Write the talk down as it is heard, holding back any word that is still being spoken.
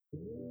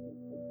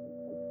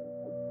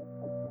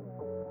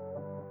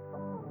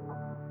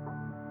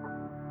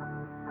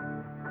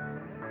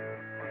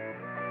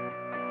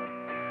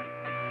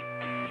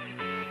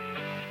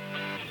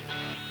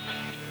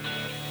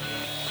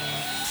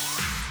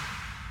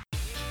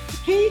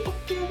Hej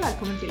och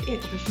välkommen till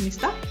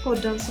Ekofashionista,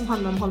 podden som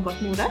handlar om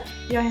hållbart mode.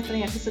 Jag heter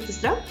Anette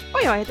Zetterström. Och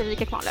jag heter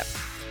Rika Kvarnlöf.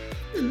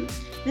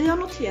 Vi har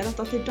noterat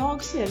att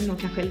idag så är det nog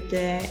kanske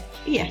lite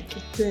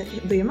ekigt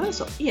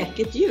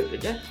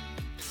ljud.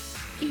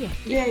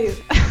 Det är ju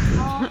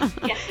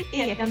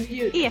ekande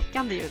ljud.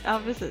 Ekande ljud,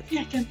 ja precis.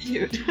 Ekande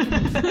ljud.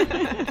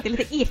 Det är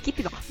lite ekigt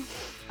idag.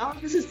 Ja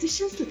precis, det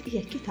känns lite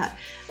ekigt här.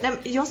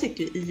 Jag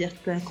sitter ju i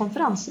ett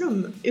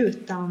konferensrum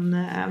utan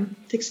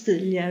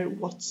textilier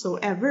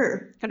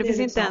whatsoever. Ja, det finns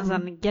inte ens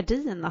en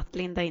gardin att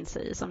linda in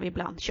sig i som vi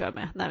ibland kör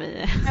med när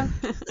vi...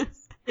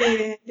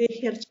 Det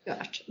är helt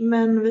klart.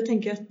 Men vi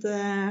tänker att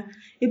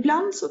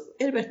ibland så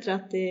är det bättre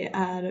att det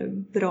är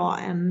bra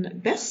än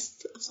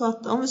bäst. Så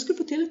att om vi skulle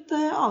få till ett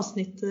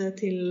avsnitt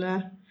till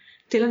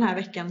den här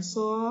veckan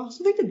så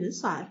fick det bli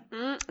så här.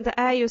 Det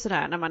är ju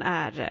sådär när man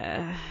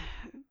är...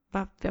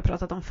 vad vi har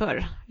pratat om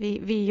förr.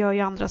 Vi gör ju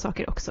andra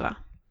saker också, va?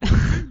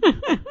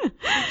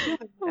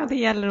 Och det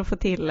gäller att få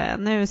till.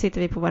 Nu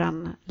sitter vi på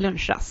våran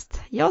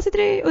lunchrast. Jag sitter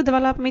i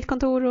Uddevalla på mitt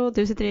kontor och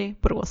du sitter i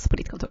Borås på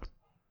ditt kontor.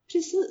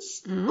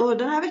 Precis. Och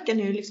den här veckan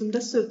är ju liksom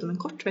dessutom en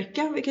kort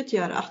vecka, vilket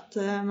gör att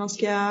man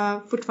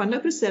ska fortfarande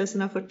prestera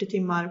sina 40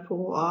 timmar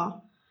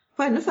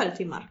på ännu färre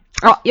timmar.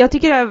 Ja, jag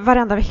tycker att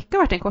varenda vecka har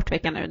varit en kort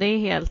vecka nu. Det är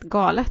helt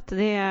galet.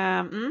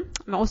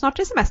 Och snart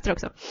är det semester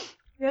också.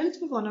 Jag är lite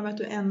förvånad med att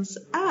du ens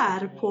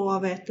är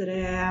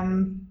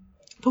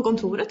på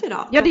kontoret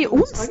idag. Ja, det är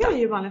onsdag. Det är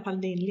ju i vanliga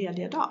fall din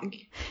lediga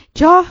dag.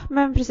 Ja,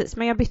 men precis.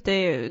 Men jag bytte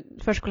ju,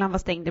 förskolan var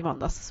stängd i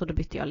måndags så då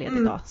bytte jag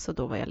ledig dag. Så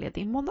då var jag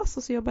ledig i måndags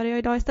och så jobbade jag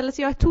idag istället.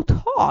 Så jag är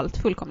totalt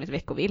fullkomligt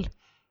veckovill.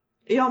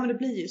 Ja, men det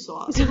blir ju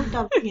så. Så fort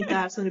allting inte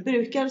är som det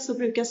brukar så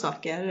brukar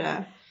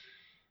saker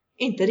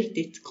inte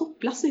riktigt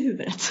kopplas i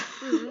huvudet.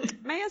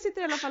 Men jag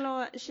sitter i alla fall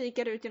och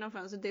kikar ut genom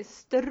fönstret. Det är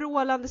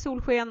strålande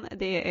solsken.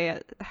 Det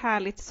är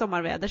härligt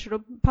sommarväder. Så då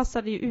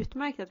passar det ju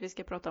utmärkt att vi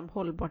ska prata om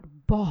hållbart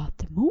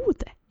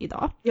badmode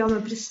idag. Ja,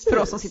 men precis. För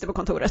oss som sitter på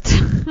kontoret.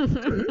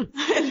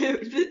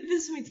 Vi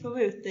som inte får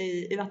vara ute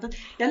i vattnet.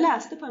 Jag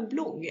läste på en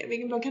blogg.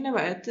 Vilken blogg kan det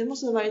vara? Det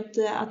måste ha varit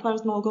att vara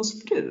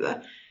någons fru.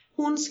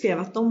 Hon skrev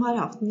att de har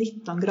haft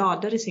 19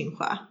 grader i sin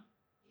sjö.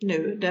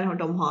 Nu, där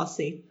de har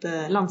sitt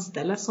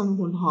landställe som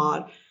hon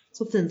har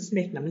så fint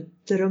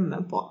smeknamnet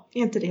Drömmen på.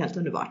 Är inte det helt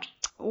underbart?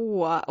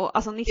 Och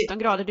alltså 19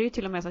 grader, det är ju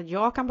till och med så att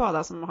jag kan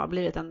bada som har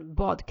blivit en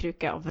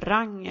badkruka av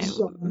rang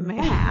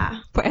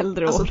på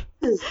äldre år. Alltså,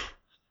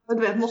 och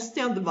du vet, måste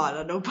jag inte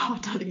bada då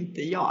badar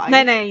inte jag.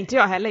 Nej, inte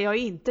jag heller. Jag är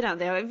inte den.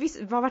 Det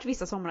har varit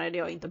vissa somrar där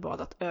jag inte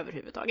badat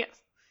överhuvudtaget.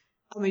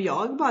 Ja, men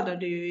jag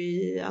badade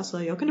ju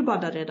jag kunde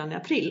bada redan i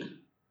april.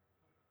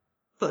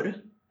 Förr.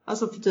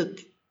 Alltså för typ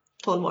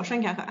 12 år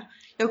sedan kanske.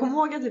 Jag kommer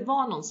ihåg att det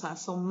var någon så här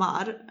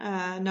sommar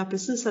när jag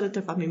precis hade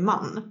träffat min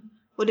man.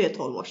 Och det är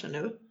 12 år sedan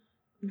nu.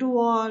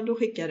 Då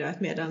skickade jag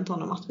ett meddelande till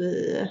honom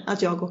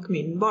att jag och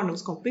min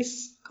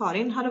barndomskompis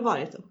Karin hade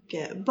varit och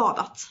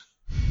badat.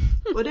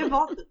 Och det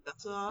var typ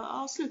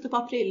slutet på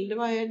april. Det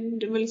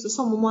var liksom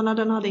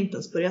sommarmånaden hade inte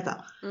ens börjat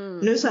där.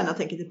 Nu sen när jag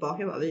tänker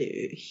tillbaka vi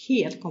är ju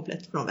helt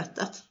komplett från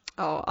vettet.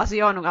 Ja, alltså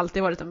jag har nog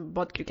alltid varit en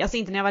badkruka. Alltså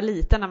inte när jag var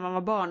liten, när man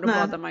var barn, då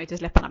badade man ju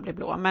tills läpparna blev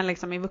blå. Men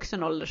liksom i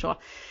vuxen ålder så,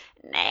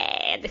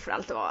 nej, det får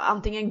alltid vara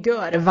antingen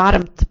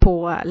varmt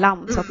på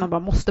land så att man bara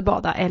måste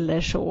bada,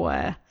 eller så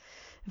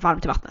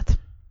varmt i vattnet.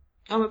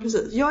 Ja, men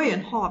precis. Jag är ju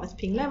en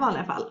havetpingla i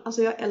vanliga fall.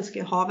 Alltså jag älskar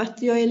ju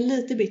havet. Jag är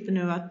lite bitter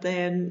nu att det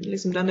är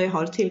liksom den där jag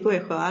har att tillgå i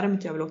sjöar. Om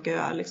inte jag vill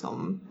åka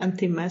liksom en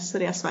timmes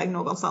resväg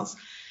någonstans.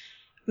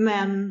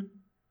 Men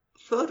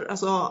förr,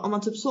 alltså om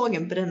man typ såg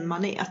en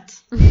brännmanet,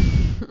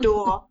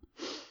 då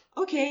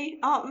okej,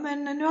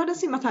 men nu har den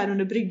simmat här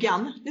under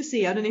bryggan. Nu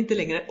ser jag den inte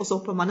längre och så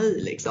hoppar man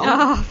i liksom.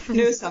 Ja,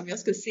 nu som jag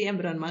skulle se en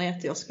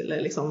brännmanet, jag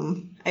skulle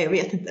liksom, jag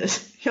vet inte.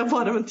 Jag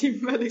var där en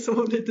timme liksom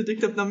om det inte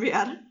dykt upp någon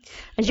mer.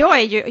 Jag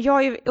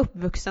är ju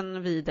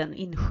uppvuxen vid en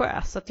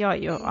insjö, så att jag har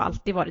ju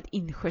alltid varit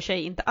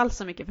insjötjej, inte alls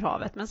så mycket för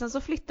havet. Men sen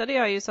så flyttade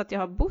jag ju så att jag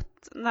har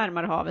bott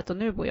närmare havet och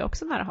nu bor jag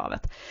också nära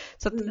havet.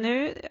 Så att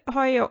nu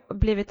har jag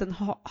blivit en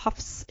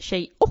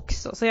havstjej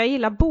också. Så jag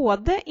gillar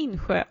både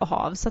insjö och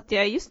hav. Så att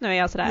just nu är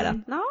jag sådär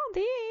att det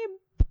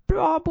är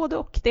bra både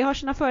och. Det har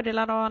sina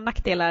fördelar och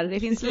nackdelar. Det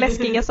finns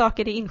läskiga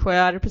saker i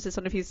insjöar precis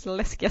som det finns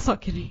läskiga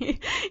saker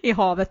i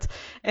havet.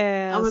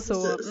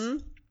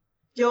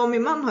 Jag och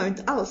min man har ju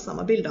inte alls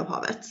samma bild av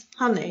havet.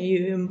 Han är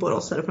ju en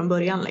boråsare från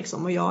början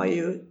liksom, och jag är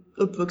ju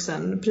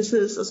uppvuxen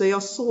precis. Alltså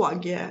jag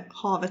såg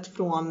havet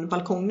från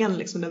balkongen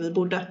liksom där vi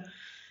bodde.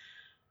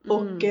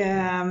 Och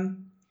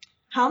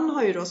han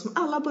har ju då som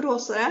alla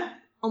boråsare,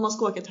 om man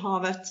ska åka till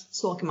havet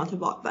så åker man till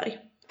Varberg.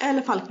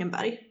 Eller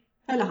Falkenberg.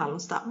 Eller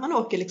Halmstad. Man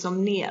åker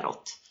liksom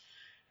neråt.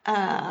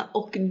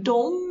 Och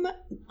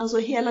alltså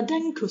hela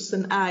den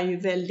kusten är ju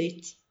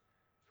väldigt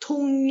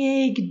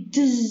tångig,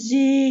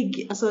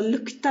 dyig. Alltså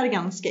luktar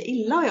ganska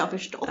illa har jag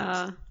förstått.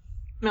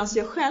 Men alltså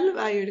jag själv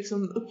är ju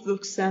liksom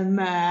uppvuxen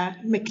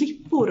med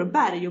klippor och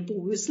berg och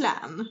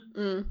Bohuslän.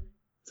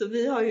 Så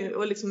vi har ju,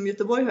 och liksom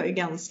Göteborg har ju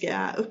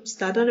ganska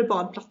uppstädade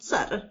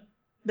badplatser.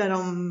 Där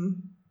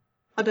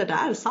ja, det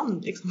där är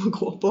sand liksom att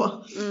gå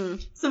på.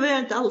 Så vi har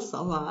inte alls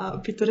samma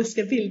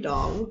pittoreska bild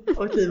av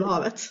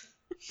Aktivhavet.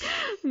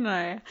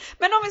 Nej.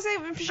 Men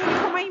om vi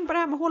försöker komma in på det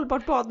här med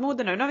hållbart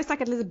badmode nu. Nu har vi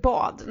snackat lite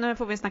bad. Nu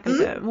får vi snacka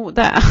lite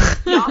mode.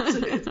 Ja,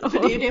 absolut.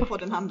 För det är ju det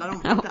podden handlar om.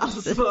 Inte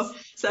alls på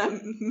så här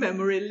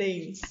memory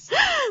lanes.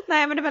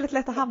 Nej, men det är väldigt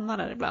lätt att hamna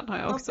där ibland, har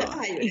jag också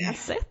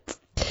insett.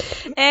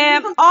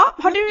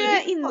 Har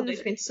du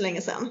för inte så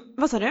länge sedan?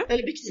 Vad sa du?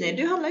 Eller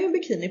bikini. Du handlade ju en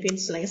bikini för inte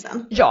så länge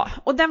sedan. Ja,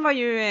 och den var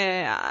ju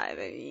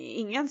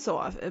ingen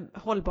så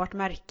hållbart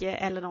märke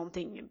eller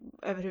någonting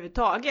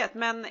överhuvudtaget.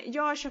 Men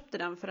jag köpte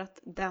den för att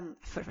den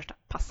för det första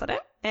passade.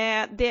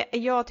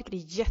 Jag tycker det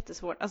är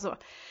jättesvårt. Alltså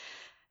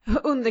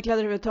underkläder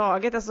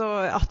överhuvudtaget,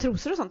 alltså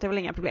trosor och sånt är väl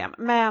inga problem,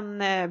 men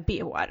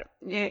BHR,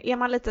 är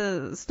man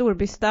lite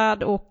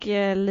storbystad och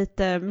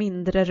lite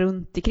mindre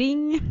runt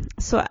omkring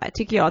så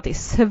tycker jag att det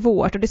är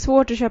svårt, och det är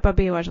svårt att köpa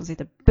BHR som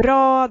sitter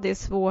bra, det är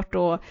svårt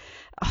att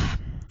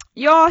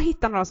jag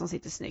hittar några som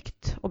sitter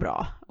snyggt och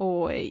bra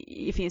och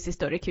finns i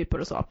större kupor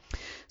och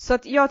så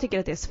att jag tycker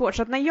att det är svårt,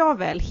 så att när jag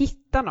väl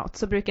hittar något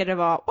så brukar det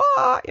vara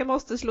jag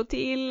måste slå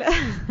till.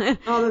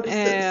 Ja,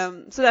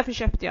 så därför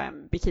köpte jag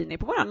en bikini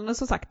på våran,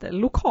 som sagt,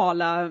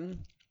 lokala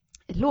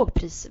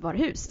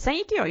lågprisvaruhus. Sen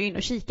gick jag ju in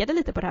och kikade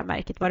lite på det här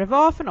märket, vad det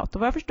var för något, och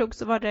vad jag förstod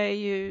så var det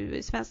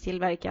ju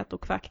svensktillverkat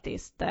och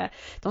faktiskt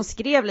de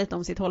skrev lite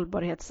om sitt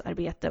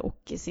hållbarhetsarbete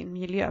och sin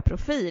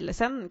miljöprofil.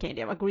 Sen kan ju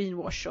det vara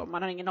greenwash och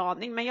man har ingen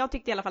aning, men jag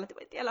tyckte i alla fall att det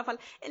var i alla fall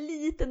en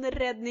liten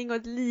räddning och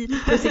ett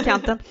litet plus i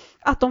kanten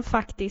att de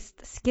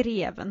faktiskt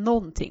skrev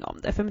någonting om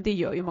det, för det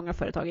gör ju många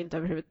företag inte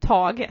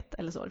överhuvudtaget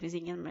eller så, det finns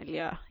ingen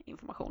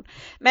miljöinformation.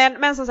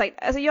 Men som sagt,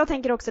 alltså jag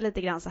tänker också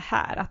lite grann så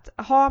här, att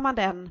har man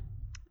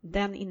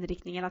den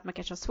inriktningen att man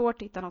kanske har svårt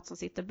att hitta något som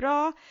sitter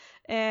bra,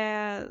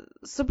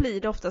 så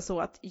blir det ofta så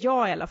att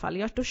jag i alla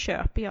fall, då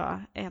köper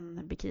jag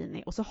en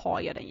bikini och så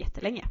har jag den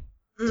jättelänge.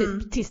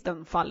 Typ tills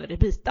den faller i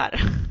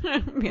bitar.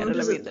 Mer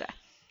eller mindre.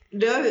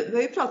 Vi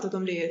har ju pratat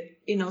om det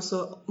inom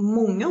så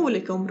många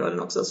olika områden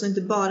också. Så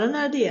inte bara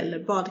när det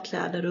gäller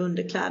badkläder och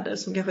underkläder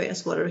som kanske är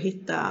svårare att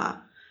hitta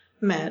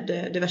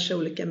med diverse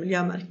olika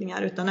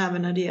miljömärkningar, utan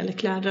även när det gäller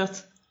kläder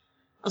att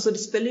alltså det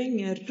spelar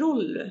ingen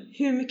roll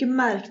hur mycket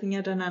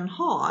märkningar den än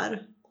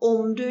har.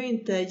 Om du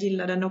inte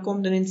gillar den och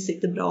om den inte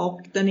sitter bra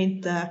och den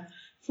inte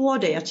får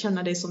dig att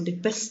känna dig som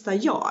ditt bästa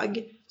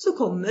jag, så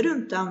kommer du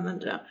inte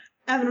använda den.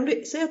 Även om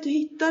du säger att du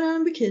hittar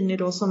en bikini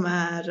då som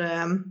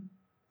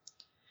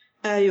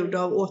är gjord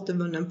av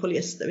återvunnen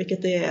polyester,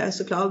 vilket är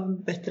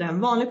såklart bättre än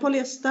vanlig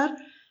polyester.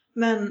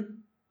 Men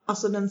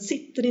alltså den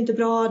sitter inte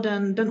bra,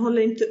 den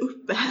håller inte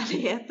upp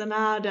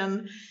härligheterna,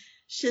 den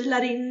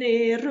kilar in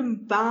i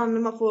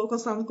rumpan, man får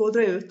konstant gå och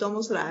dra ut dem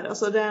och sådär.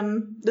 Alltså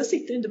den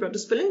sitter inte bra. Det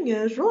spelar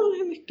ingen roll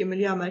hur mycket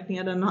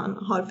miljömärkningar den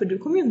har, för du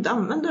kommer ju inte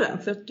använda den,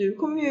 för att du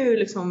kommer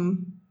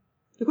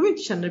ju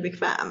inte känna dig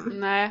bekväm.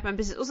 Nej, men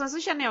precis. Och sen så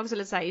känner jag också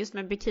lite så här, just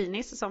med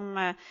bikinis,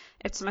 som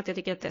eftersom att jag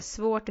tycker att det är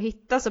svårt att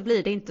hitta, så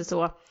blir det inte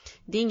så,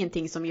 det är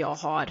ingenting som jag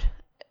har,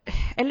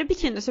 eller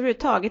bikinis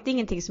överhuvudtaget, det är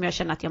ingenting som jag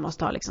känner att jag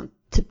måste ha liksom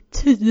typ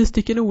 10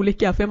 stycken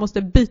olika, för jag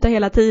måste byta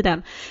hela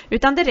tiden,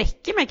 utan det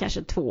räcker med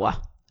kanske 2,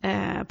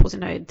 på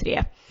sin höjd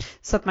 3,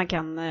 så att man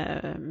kan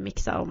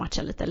mixa och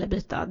matcha lite eller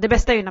byta. Det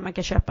bästa är ju när man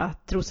kan köpa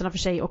trosorna för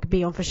sig och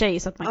bhn för sig,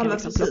 så att man kan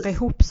liksom plocka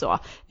ihop så.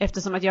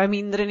 Eftersom att jag är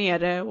mindre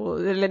nere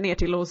eller ner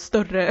till och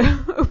större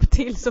upp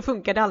till, så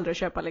funkar det aldrig att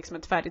köpa liksom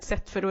ett färdigt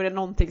set, för då är det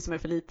någonting som är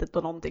för litet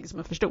och någonting som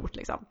är för stort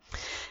liksom.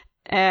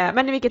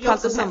 Men i vilket fall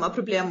så samma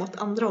problem mot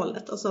andra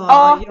hållet. Alltså,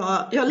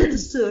 jag har lite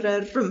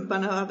större rumpa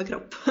än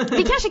överkropp.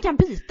 Vi kanske kan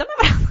byta med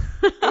varandra.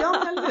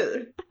 Ja, eller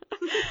hur?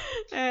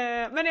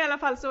 Men i alla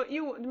fall så,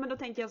 men då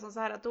tänker jag så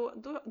här att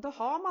då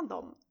har man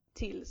dem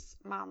tills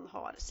man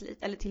har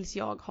tills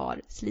jag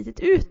har slitit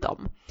ut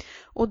dem.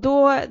 Och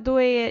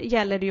då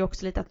gäller det ju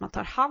också lite att man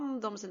tar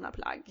hand om sina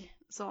plagg.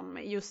 Som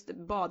just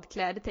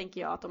badkläder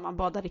tänker jag att om man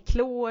badar i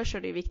klor så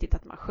är det viktigt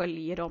att man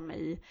sköljer dem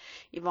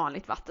i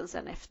vanligt vatten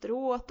sen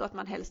efteråt, och att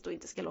man helst då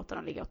inte ska låta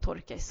dem ligga och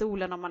torka i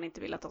solen om man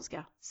inte vill att de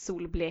ska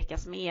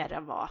solblekas mer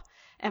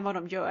än vad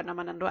de gör när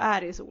man ändå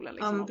är i solen.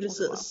 Liksom, ja,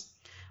 precis.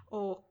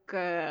 Och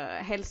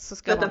helst så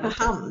ska tvätta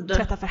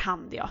för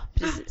hand, ja,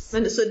 precis.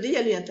 Men så det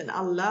gäller egentligen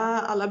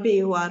alla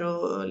BHR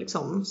och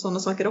liksom sådana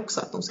saker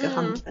också, att de ska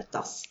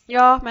handtvättas.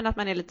 Ja, men att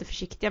man är lite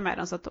försiktiga med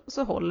dem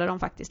så håller de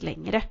faktiskt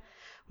längre.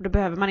 Och då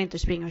behöver man inte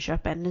springa och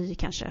köpa en ny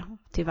kanske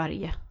till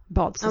varje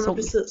badsäsong. Ja,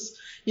 precis.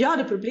 Jag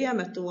hade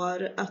problemet då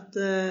att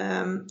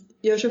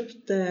jag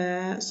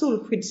köpte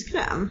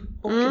solskyddskräm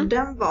och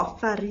den var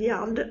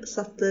färgad,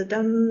 så att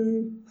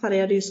den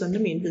färgade ju sönder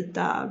min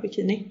vita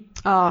bikini.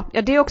 Ja,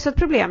 det är också ett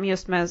problem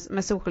just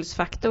med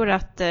solskyddsfaktor,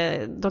 att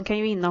de kan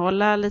ju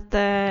innehålla lite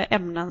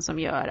ämnen som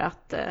gör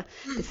att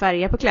det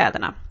färgar på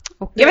kläderna.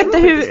 Och jag vet inte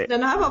hur...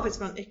 Den här var faktiskt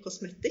från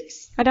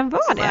Ecosmetics. Ja, den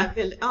var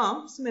det.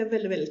 Som är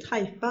väldigt, väldigt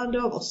hypad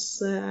av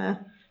oss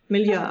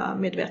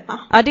miljömedvetna.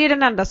 Ja, det är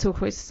den enda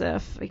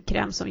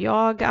solskyddskräm som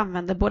jag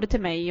använder både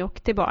till mig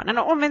och till barnen.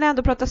 Och om vi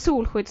ändå pratar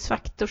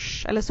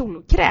solskyddsfaktors eller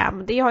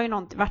solkräm, det har ju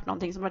varit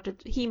någonting som varit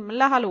ett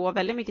himla hallå,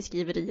 väldigt mycket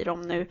skriverier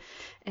om nu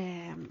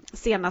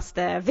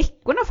senaste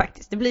veckorna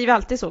faktiskt. Det blir ju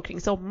alltid så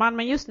kring sommaren,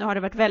 men just nu har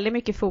det varit väldigt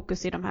mycket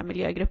fokus i de här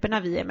miljögrupperna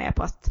vi är med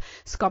på att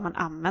ska man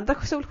använda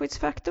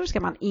solskyddsfaktor, ska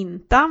man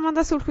inte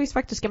använda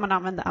solskyddsfaktor, ska man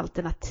använda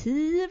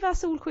alternativa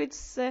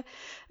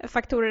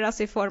solskyddsfaktorer,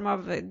 alltså i form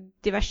av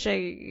diverse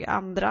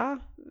andra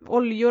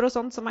oljor och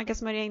sånt som man kan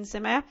smörja in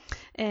sig med.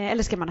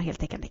 Eller ska man ha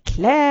heltäckande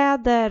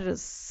kläder?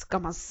 Ska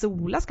man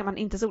sola? Ska man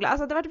inte sola?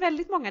 Alltså det har varit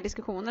väldigt många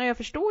diskussioner och jag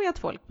förstår ju att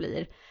folk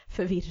blir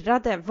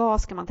förvirrade.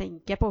 Vad ska man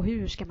tänka på?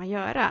 Hur ska man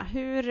göra?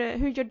 Hur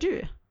gör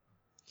du?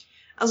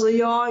 Alltså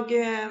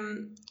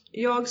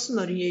jag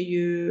smörjer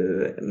ju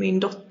min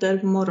dotter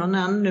på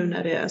morgonen nu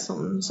när det är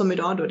som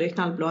idag då det är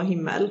knallblå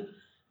himmel.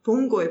 För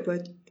hon går ju på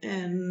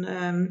en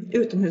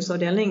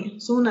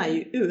utomhusavdelning så hon är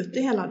ju ute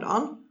hela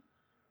dagen.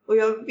 Och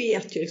jag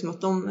vet ju liksom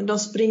att de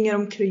springer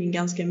omkring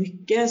ganska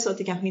mycket så att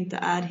det kanske inte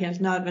är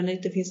helt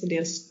nödvändigt. Det finns en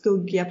del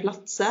skuggiga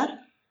platser.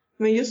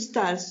 Men just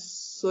där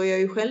så är jag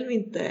ju själv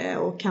inte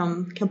och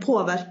kan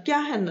påverka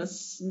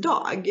hennes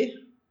dag.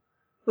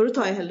 Och då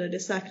tar jag hellre det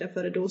säkra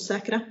före det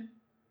osäkra.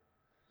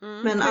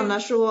 Men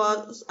annars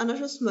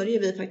så smörjer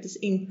vi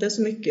faktiskt inte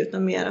så mycket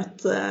utan mer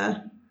att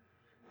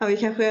vi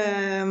kanske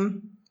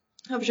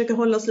försöker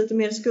hålla oss lite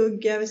mer i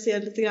skugga. Vi ser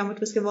lite grann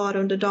vart vi ska vara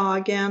under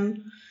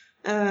dagen.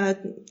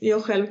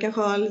 Jag själv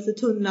kanske har lite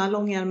tunna,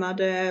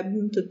 långärmade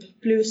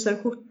typ blusar,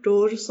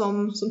 skjortor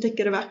som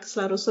täcker över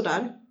axlar och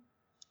sådär.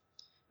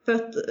 För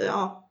att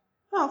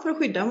för att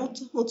skydda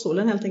mot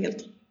solen helt enkelt.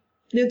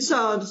 Det är inte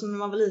så som när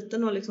man var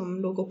liten och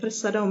liksom låg och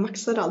pressade och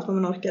maxade allt vad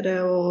man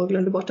orkade och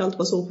glömde bort allt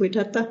vad solskydd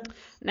hette.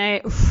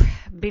 Nej,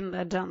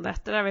 binder den det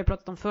där har vi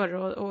pratat om förr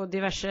och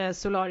diverse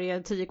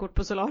 10 kort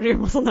på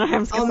solarium och sådana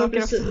hemska saker. Ja, men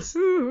precis.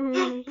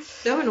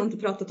 Det har vi nog inte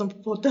pratat om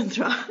på podden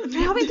tror jag.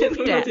 Nej, har vi inte gjort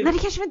det? Nej,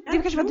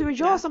 det kanske var du och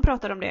jag som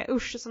pratade om det.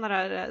 Usch, sådana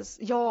där,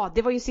 ja,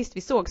 det var ju sist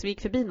vi såg så vi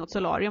gick förbi något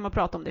solarium och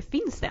pratade om det.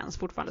 Finns det ens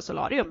fortfarande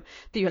solarium?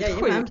 Det är ju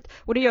helt sjukt.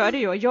 Och det gör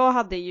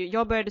det ju.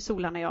 Jag började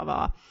sola när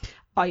jag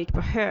gick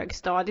på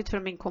högstadiet för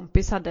min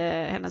kompis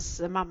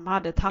hennes mamma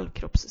hade ett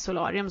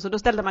halvkroppssolarium så då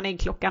ställde man in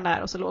klockan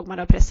där och så låg man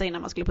där och pressade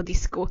innan man skulle på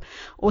disco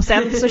och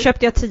sen så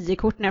köpte jag 10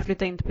 kort när jag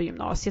flyttade in på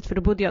gymnasiet för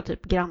då bodde jag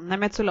typ granne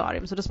med ett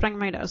solarium så då sprang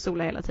man ju där och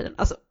sola hela tiden.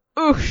 Alltså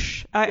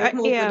usch!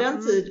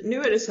 Den tid, nu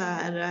är det så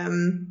här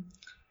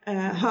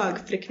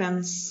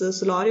högfrekvens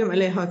solarium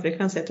eller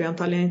högfrekvens heter det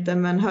antagligen inte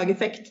men hög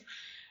effekt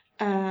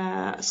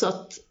så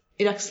att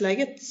i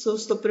dagsläget så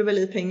stoppar du väl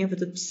i pengar för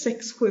typ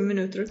 6-7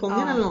 minuter åt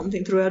gången eller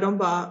någonting tror jag. De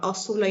bara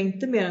sola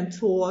inte mer än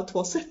två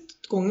set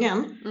åt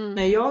gången.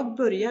 När jag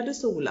började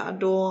sola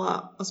då,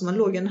 alltså man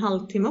låg en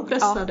halvtimme och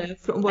pressade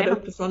från både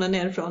uppifrån och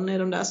nerifrån i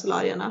de där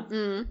solarierna.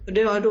 Och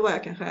då var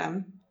jag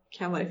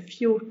kan vara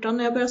 14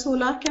 när jag började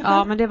sola kanske.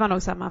 Ja, men det var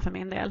nog samma för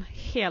min del.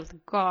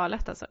 Helt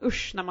galet alltså.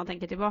 Usch, när man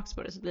tänker tillbaks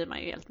på det så blir man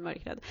ju helt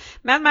mörkrädd.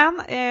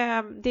 Men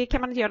det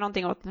kan man inte göra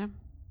någonting åt nu.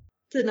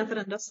 Tiderna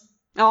förändras.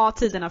 Ja,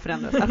 tiderna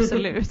förändras,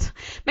 absolut.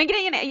 Men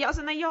grejen är,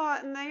 alltså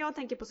när jag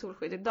tänker på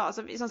solskydd idag,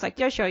 så som sagt,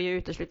 jag kör ju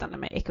uteslutande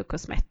med Eco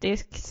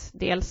Cosmetics,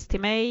 dels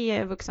till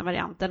mig,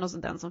 vuxenvarianten och så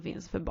den som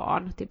finns för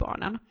barn, till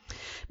barnen.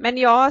 Men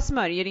jag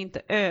smörjer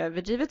inte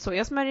överdrivet så,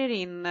 jag smörjer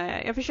in,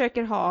 jag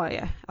försöker ha,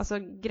 alltså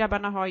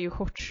grabbarna har ju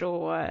shorts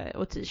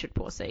och t-shirt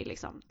på sig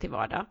liksom till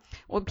vardag.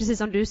 Och precis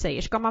som du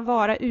säger, ska man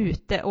vara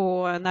ute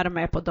och när de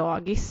är på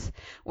dagis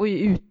och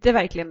ute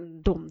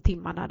verkligen de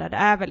timmarna där det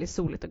är väldigt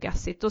soligt och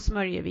gassigt, då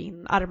smörjer vi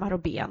in armar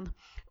och ben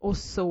och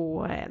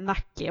så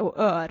nacke och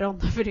öron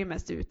för det är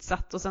mest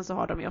utsatt och sen så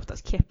har de ju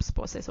oftast keps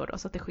på sig så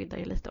att det skyddar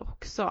ju lite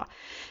också.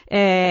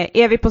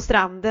 Är vi på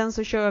stranden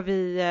så kör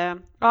vi,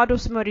 då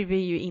smörjer vi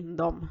ju in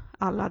dem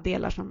alla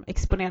delar som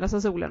exponeras av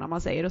solen om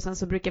man säger och sen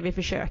så brukar vi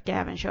försöka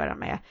även köra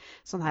med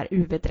sån här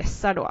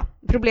UV-dressar då.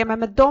 Problemet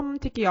med dem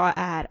tycker jag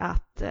är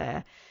att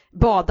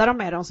badar de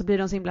med dem så blir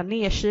de så himla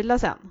nedkylda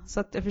sen. Så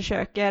att jag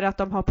försöker att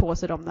de har på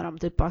sig dem när de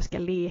typ bara ska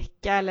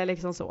leka eller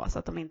liksom så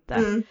att de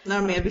inte...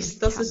 när de är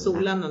vistas i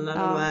solen och när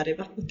de är i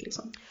vattnet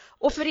liksom.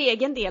 Och för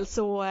egen del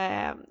så,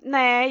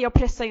 nej, jag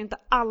pressar ju inte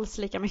alls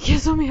lika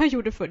mycket som jag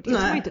gjorde förr. Jag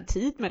har ju inte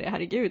tid med det,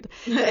 herregud.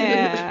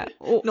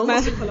 Någon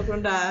måste kolla på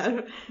de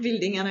där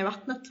vildingarna i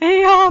vattnet.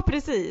 Ja,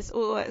 precis.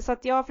 Så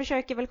att jag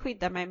försöker väl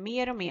skydda mig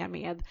mer och mer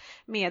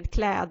med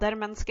kläder.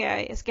 Men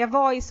ska jag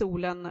vara i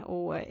solen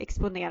och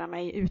exponera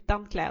mig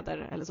utan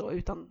kläder eller så,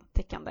 utan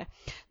täckande,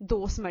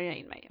 då smörjer jag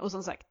in mig. Och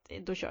som sagt,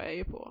 då kör jag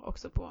ju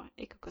också på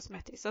Eco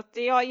Cosmetics. Så att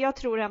jag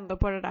tror ändå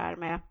på det där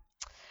med...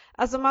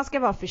 Alltså man ska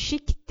vara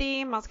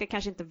försiktig, man ska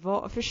kanske inte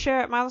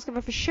man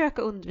ska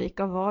försöka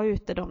undvika att vara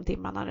ute de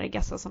timmarna när det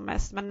gassar som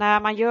mest. Men när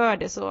man gör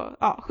det så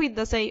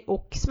skydda sig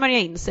och smörja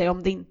in sig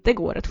om det inte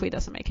går att skydda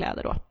sig med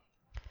kläder då.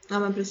 Ja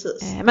men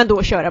precis. Men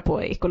då köra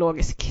på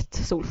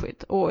ekologiskt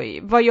solskydd. Och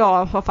vad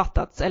jag har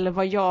fattat eller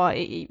vad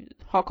jag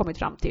har kommit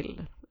fram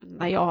till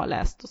när jag har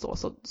läst och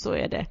så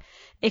är det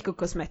Eco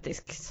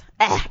Cosmetics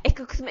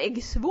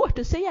svårt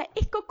att säga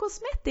Eco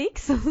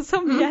Cosmetics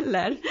som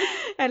gäller,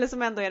 eller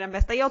som ändå är den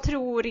bästa. Jag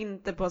tror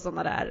inte på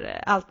sådana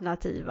där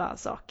alternativa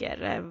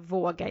saker,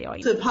 vågar jag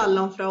inte. Typ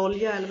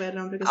hallonfröolja eller vad är det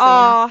de brukar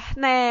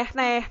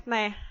säga?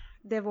 Nej,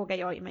 det vågar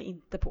jag mig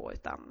inte på,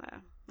 utan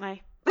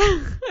nej.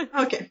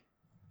 Okej.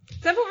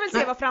 Sen får vi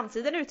väl se vad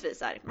framtiden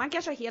utvisar. Man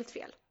kanske har helt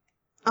fel.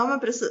 Ja, men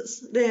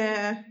precis.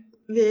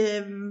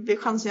 Vi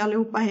chansar ju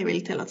allihopa hej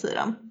vilt hela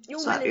tiden. Jo,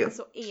 så men är det ju.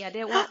 så är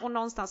det. Och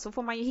någonstans så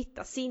får man ju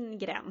hitta sin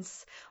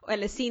gräns.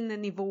 Eller sin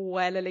nivå.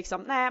 Eller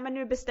liksom, nej men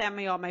nu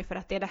bestämmer jag mig för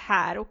att det är det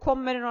här. Och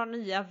kommer det några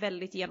nya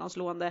väldigt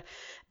genomslående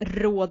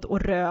råd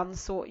och rön,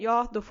 så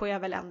ja, då får jag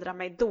väl ändra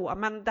mig då.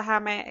 Men det här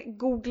med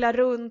googla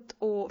runt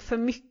och för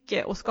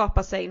mycket och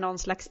skapa sig någon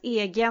slags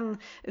egen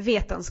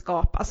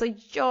vetenskap. Alltså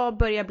jag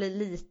börjar bli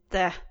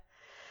lite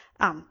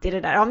anti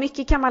det där. Ja,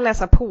 mycket kan man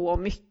läsa på och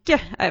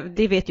mycket,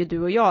 det vet ju du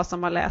och jag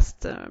som har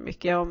läst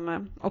mycket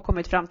om och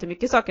kommit fram till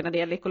mycket saker när det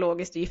gäller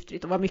ekologiskt och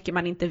giftfritt och vad mycket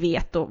man inte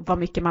vet och vad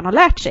mycket man har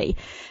lärt sig.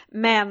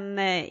 Men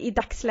i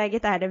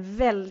dagsläget är det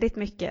väldigt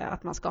mycket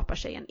att man skapar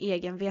sig en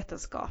egen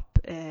vetenskap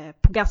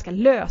på ganska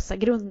lösa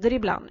grunder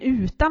ibland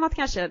utan att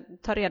kanske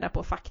ta reda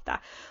på fakta.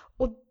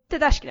 Och det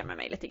där skrämmer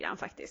mig lite grann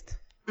faktiskt.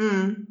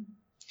 Mm.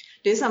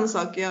 Det är samma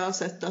sak, jag har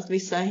sett att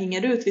vissa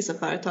hänger ut vissa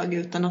företag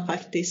utan att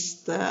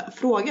faktiskt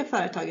fråga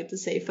företaget i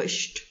sig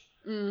först.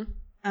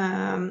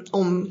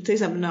 Om till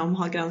exempel när de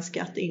har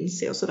granskat in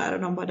sig och sådär.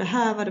 Och de bara, det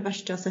här var det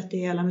värsta jag sett i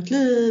hela mitt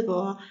liv.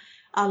 Och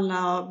alla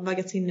har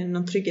vägats in i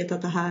någon trygghet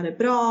att det här är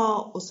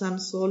bra. Och sen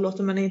så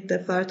låter man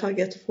inte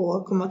företaget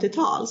få komma till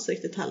tals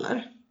riktigt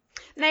heller.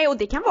 Nej, och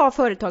det kan vara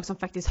företag som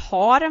faktiskt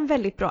har en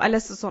väldigt bra, eller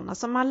sådana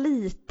som man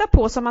litar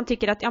på, som man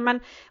tycker att, ja men,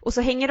 och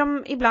så hänger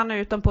de ibland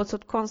ut dem på ett så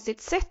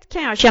konstigt sätt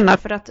kan jag känna,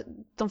 för att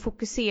de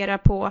fokuserar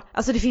på,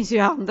 alltså det finns ju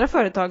andra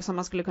företag som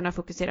man skulle kunna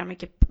fokusera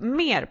mycket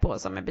mer på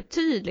som är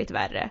betydligt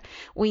värre,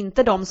 och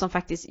inte de som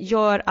faktiskt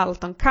gör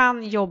allt de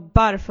kan,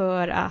 jobbar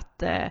för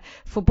att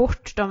få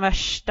bort de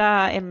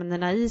värsta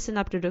ämnena i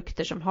sina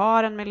produkter som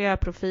har en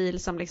miljöprofil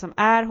som liksom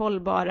är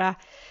hållbara.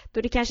 Då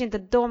är det kanske inte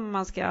de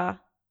man ska.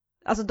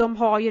 Alltså de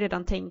har ju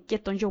redan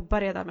tänket, de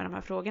jobbar redan med de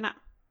här frågorna.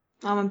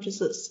 Ja, men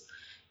precis.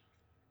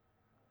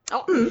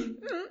 Ja. Nej,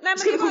 men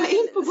ska vi komma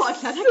in på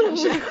badkläder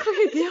kanske?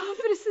 Ja,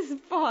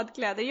 precis,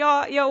 badkläder.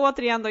 Jag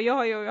återigen då, jag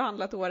har ju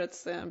handlat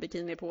årets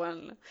bikini på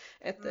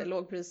ett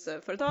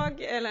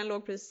lågprisföretag eller en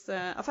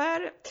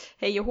lågprisaffär.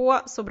 Hej och hå,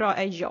 så bra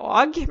är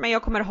jag. Men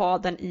jag kommer ha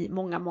den i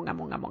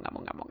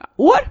många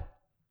år.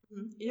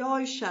 Jag har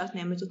ju kärt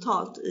ner mig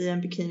totalt i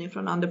en bikini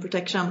från Under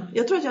Protection.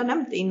 Jag tror att jag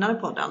nämnt det innan i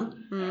podden.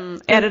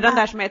 Är det den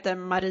där som heter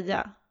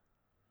Maria?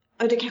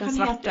 Ja, det kanske den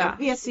svarta,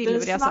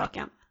 silvriga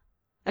saken.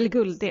 Eller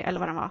guldig, eller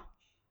vad den var.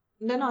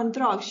 Den har en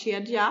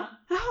dragkedja.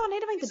 Jaha, nej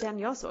det var inte den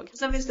jag såg.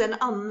 Sen finns det en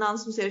annan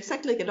som ser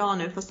exakt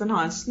likadan ut, fast den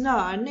har en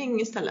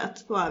snörning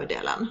istället på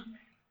överdelen.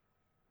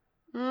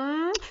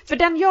 För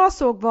den jag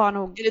såg var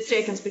nog... Är det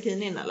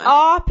trekantsbikinin eller?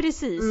 Ja,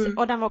 precis.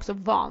 Och den var också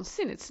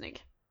vansinnigt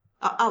snygg.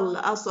 Ja,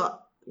 alltså...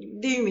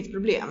 Det är ju mitt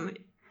problem.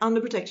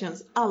 Under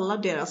Protections, alla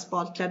deras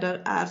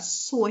badkläder är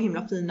så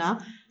himla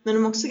fina. Men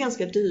de är också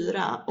ganska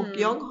dyra. Och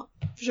jag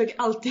försöker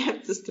alltid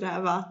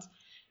eftersträva att,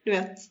 du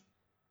vet,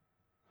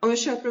 om jag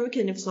köper en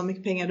bikini för så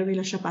mycket pengar, då vill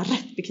jag köpa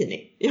rätt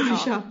bikini. Jag vill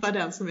köpa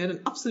den som är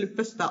den absolut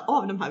bästa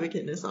av de här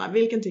bikinisarna.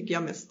 Vilken tycker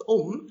jag mest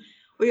om?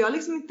 Och jag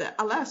liksom inte,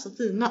 alla är så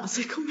fina,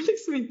 så jag kommer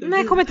liksom inte... Nej,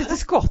 jag kommer inte till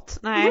skott.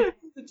 Nej. Jag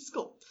kommer inte till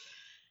skott.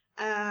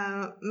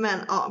 Men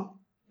ja...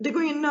 Det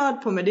går ju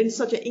nöd på mig. Det är inte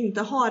så att jag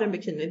inte har en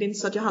bikini. Det är inte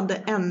så att jag hade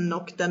en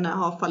och den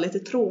har fallit i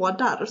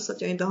trådar så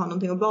att jag inte har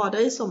någonting att bada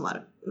i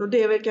sommar. Och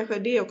det är väl kanske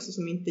det också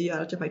som inte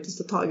gör att jag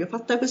faktiskt tar tag och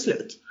fattar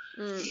beslut.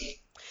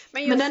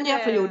 Men den är i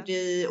alla fall gjord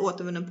i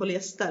återvunnen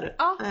polyester.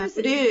 Ja,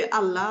 för det är ju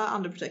alla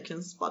Under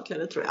Protections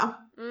badkläder tror jag.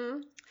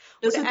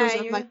 Dessutom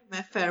så är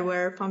med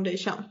Fairwear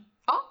Foundation.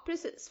 Ja,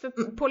 precis.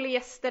 För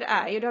polyester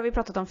är ju, det har vi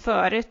pratat om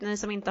förut. Ni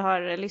som inte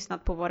har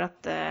lyssnat på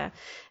vårat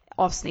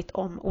avsnitt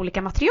om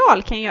olika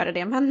material kan göra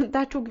det. Men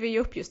där tog vi ju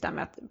upp just det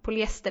med att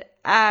polyester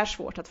är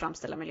svårt att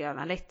framställa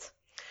miljövänligt.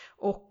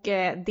 Och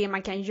det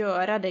man kan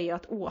göra, det är ju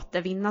att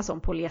återvinna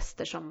som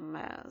polyester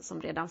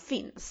som redan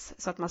finns.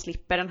 Så att man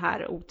slipper den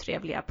här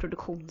otrevliga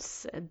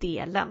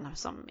produktionsdelen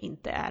som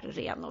inte är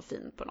ren och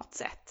fin på något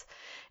sätt.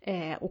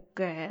 Och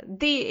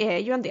det är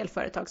ju en del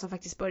företag som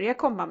faktiskt börjar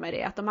komma med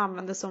det. Att de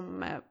använder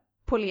som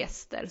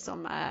polyester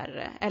som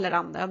är, eller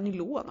andra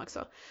nylon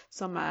också,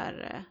 som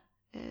är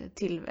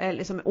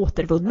eller som är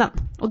återvunnen.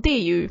 Och det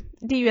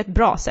är ju ett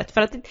bra sätt,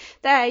 för att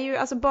det är ju,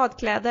 alltså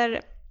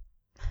badkläder,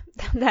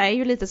 det är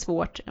ju lite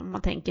svårt om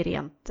man tänker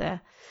rent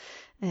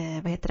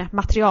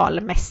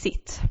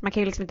materialmässigt. Man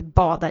kan ju liksom inte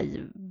bada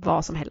i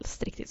vad som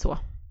helst riktigt så.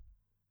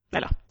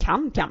 Eller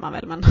kan man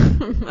väl, men...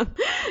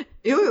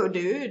 Jo,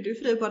 du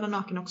är fri att bada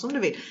naken också om du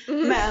vill.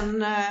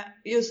 Men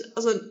just,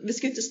 alltså, vi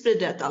ska ju inte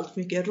sprida ett allt för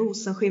mycket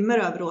rosenskimmer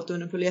över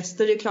återvunnen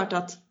polyester. Det är klart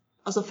att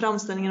alltså,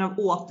 framställningen av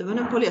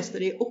återvunnen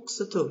polyester är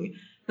också tung.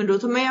 Men då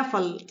tar man i alla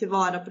fall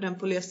tillvara på den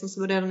polyestern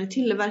som redan är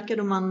tillverkad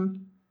och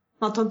man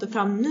man tar inte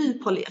fram ny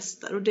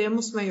polyester. Och det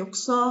måste man ju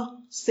också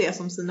se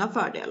som sina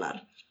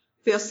fördelar.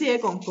 För jag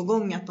ser gång på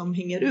gång att de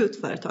hänger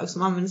ut företag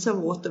som använder sig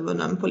av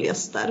återvunnen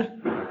polyester.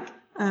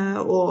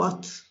 Och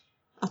att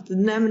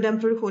nej, men den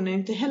produktionen är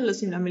inte heller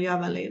så himla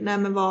miljövänlig. Nej,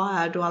 men vad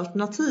är då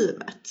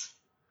alternativet?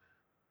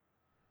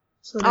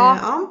 Så det,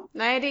 ja.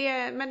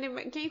 Nej, men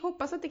man kan ju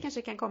hoppas att det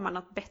kanske kan komma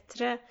något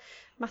bättre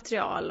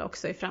material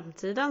också i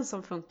framtiden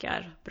som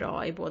funkar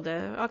bra i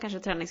både kanske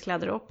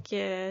träningskläder och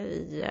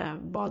i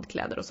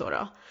badkläder och så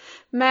då.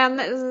 Men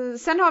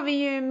sen har vi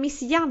ju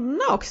Miss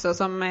Janna också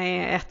som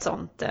är ett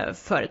sånt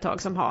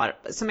företag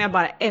som jag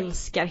bara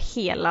älskar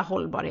hela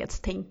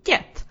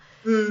hållbarhetstänket.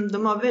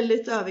 De har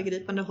väldigt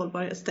övergripande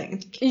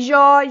hållbarhetstänk.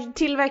 Jag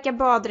tillverkar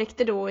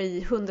baddräkter då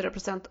i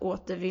 100%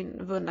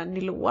 återvunnen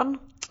nylon.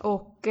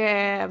 Och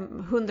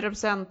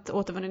 100%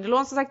 återvunnen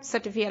nylon, som sagt,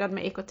 certifierad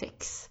med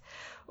Ecotex.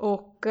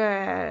 Och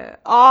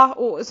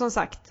och som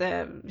sagt,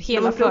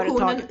 hela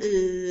företaget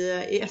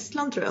i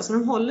Estland tror jag, så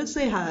de håller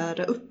sig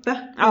här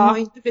uppe. De har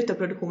inte flyttat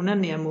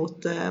produktionen ner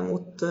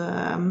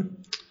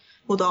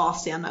mot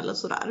Asien eller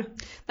sådär.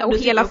 Ja, och det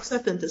hela också är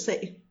fint i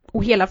sig.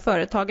 Och hela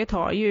företaget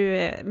har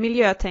ju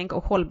miljötänk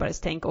och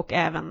hållbarhetstänk och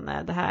även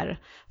det här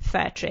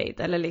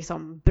Fairtrade, eller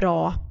liksom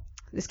bra.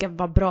 Det ska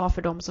vara bra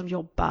för de som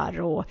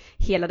jobbar och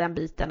hela den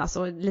biten.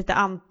 Alltså lite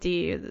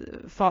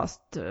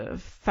anti-fast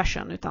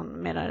fashion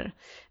utan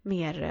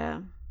mer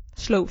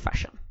slow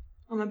fashion.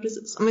 Ja, men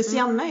precis. Men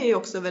Sienna är ju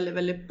också väldigt,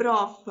 väldigt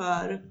bra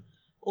för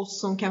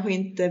oss som kanske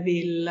inte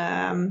vill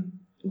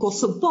gå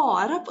så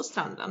bara på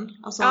stranden.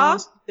 Alltså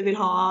inte vill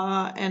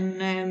ha en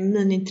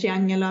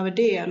mini-triangel över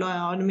det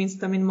eller den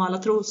minsta minimala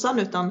trosan,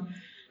 utan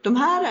de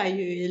här är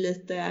ju i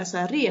lite så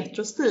här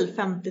retrostil,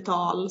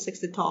 50-tal,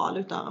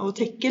 60-tal och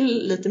täcker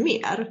lite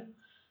mer.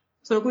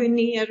 Så de går ju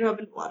ner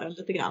över låren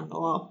lite grann.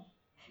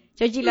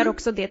 Jag gillar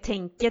också det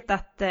tänket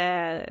att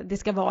det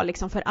ska vara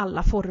liksom för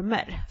alla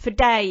former. För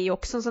det är ju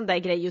också en sån där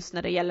grej just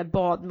när det gäller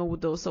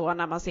badmode och så,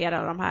 när man ser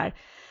alla de här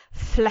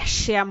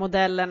flashiga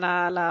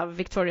modellerna eller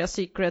Victoria's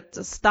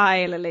Secret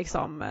style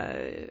liksom,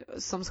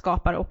 som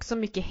skapar också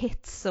mycket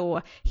hets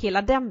och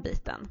hela den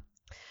biten.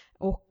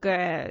 Och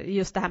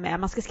just det här med att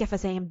man ska skaffa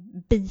sig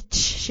en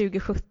beach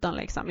 2017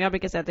 liksom. Jag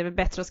brukar säga att det är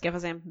bättre att skaffa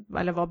sig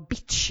eller vara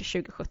bitch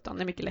 2017.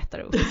 Det är mycket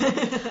lättare upp.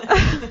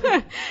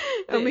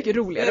 Och mycket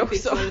roligare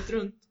också.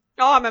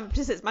 Ja, men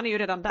precis, man är ju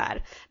redan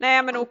där.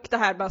 Nej, men och det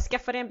här bara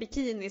skaffa dig en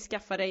bikini,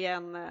 skaffa dig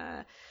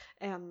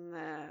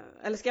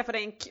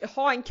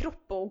ha en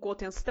kropp och gå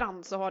till en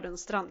strand så har du en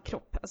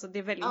strandkropp. Alltså det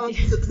är väldigt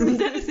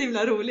den är så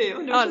himla rolig.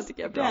 Ja, det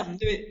tycker jag är bra.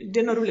 Det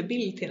är en rolig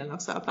bild till den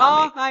också.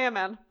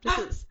 Men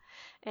precis.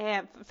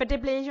 För det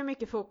blir ju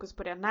mycket fokus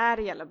på det när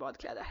det gäller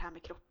badkläder här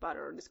med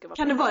kroppar och det ska vara.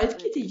 Kan det vara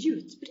ett Kitty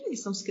Jutbring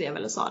som skrev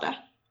eller sa det?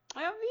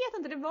 Ja, jag vet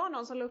inte, det var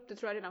någon som la upp det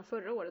tror jag redan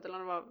förra året eller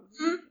om det var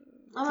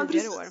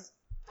tidigare år.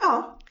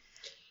 Ja.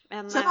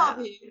 Men sen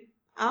har vi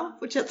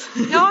fortsätt.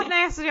 Ja,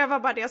 nej, så jag var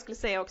bara det jag skulle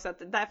säga också,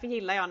 att därför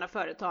gillar jag när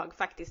företag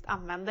faktiskt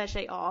använder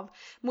sig av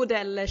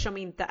modeller som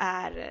inte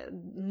är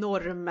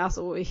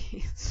alltså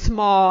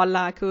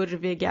smala,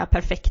 kurviga,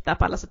 perfekta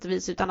på alla sätt och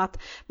vis, utan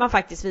att man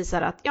faktiskt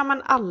visar att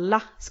men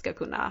alla ska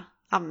kunna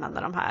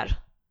använda de här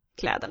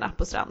kläderna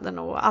på stranden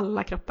och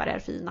alla kroppar är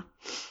fina.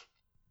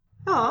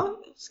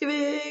 Ja, ska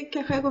vi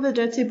kanske gå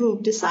vidare till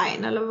boob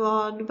design eller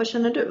vad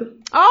känner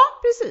du? Ja,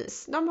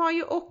 precis. De har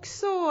ju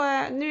också,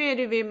 nu är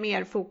det ju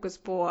mer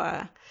fokus på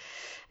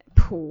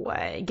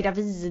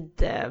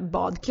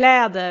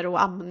gravidbadkläder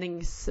och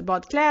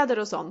amningsbadkläder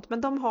och sånt,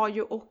 men de har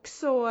ju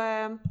också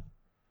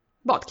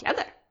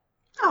badkläder.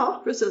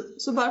 Ja, precis.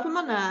 Så bara för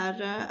man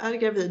är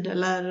gravid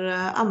eller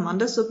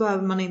ammande så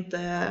behöver man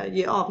inte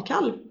ge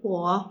avkall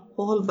på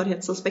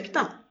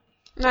hållbarhetsaspekten.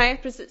 Nej,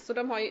 precis. Så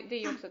det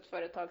är ju också ett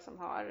företag som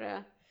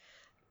har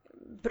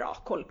bra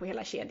koll på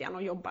hela kedjan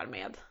och jobbar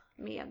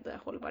med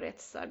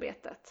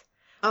hållbarhetsarbetet.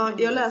 Ja,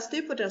 jag läste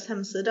ju på deras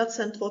hemsida att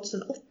sedan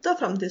 2008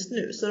 fram tills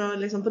nu, så de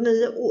liksom på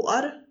 9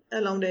 år,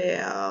 eller om det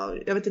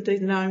är, jag vet inte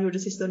riktigt när de gjorde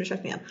sista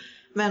undersökningen,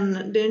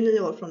 men det är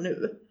 9 år från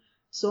nu,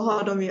 så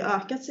har de ju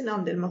ökat sin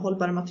andel med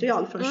hållbara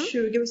material från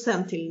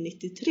 20% till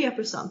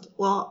 93%.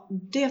 Och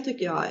det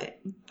tycker jag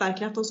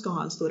verkligen att de ska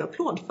ha en stor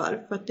applåd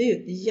för att det är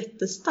ju ett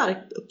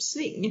jättestarkt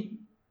uppsving.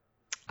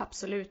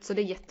 Absolut, så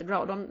det är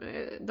jättebra.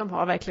 De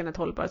har verkligen ett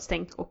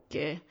hållbarhetstänk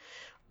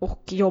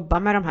och jobbar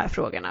med de här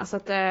frågorna. Så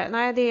att,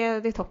 nej, det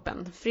är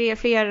toppen.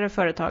 Fler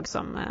företag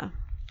som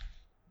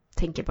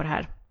tänker på det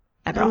här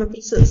är bra. Ja, men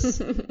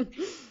precis.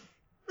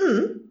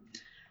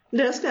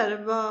 Deras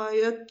kläder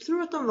jag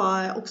tror att de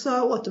var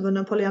också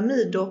återvunnen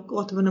polyamid och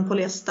återvunnen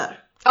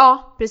polyester.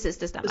 Ja, precis,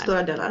 det stämmer. I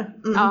stora delar.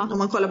 Om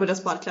man kollar på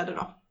deras badkläder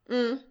då.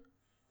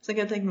 Sen kan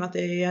jag tänka mig att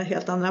det är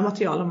helt andra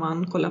material om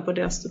man kollar på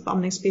deras typ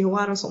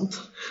amnings-BHR och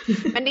sånt.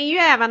 Men det är ju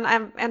även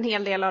en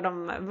hel del av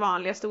de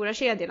vanliga stora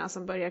kedjorna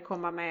som börjar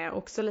komma med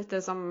också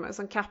lite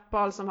som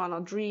Kappahl som har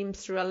någon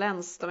Dreams Through a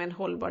Lens, de är en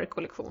hållbar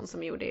kollektion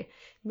som är gjord i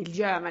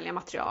miljövänliga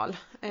material.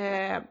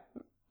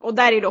 Och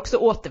där är det också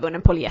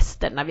återvunnen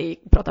polyester när vi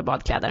pratar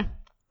badkläder.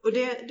 Och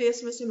det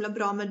som är så himla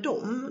bra med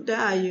dem, det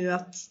är ju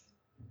att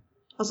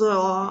alltså,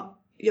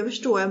 jag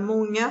förstår att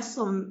många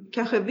som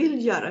kanske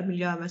vill göra ett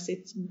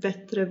miljömässigt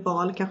bättre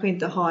val kanske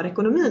inte har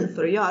ekonomin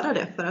för att göra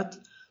det. För att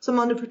som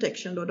Under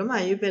Protection då, de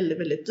är ju väldigt,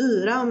 väldigt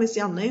dyra och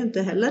Messiana är ju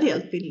inte heller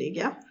helt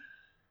billiga.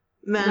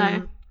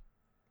 Men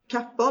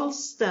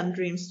Kappahls den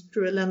Dreams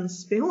True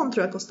Lens BH:n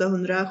tror jag kostar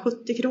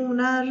 170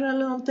 kronor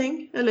eller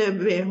någonting. Eller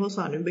BH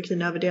sa nu,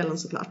 bikiniöverdelen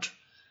såklart.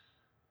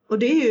 Och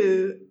det är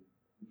ju,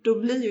 då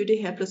blir ju det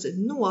helt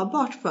plötsligt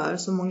nåbart för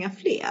så många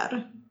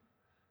fler.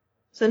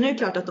 Sen är det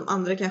klart att de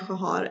andra kanske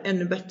har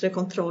ännu bättre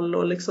kontroll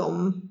och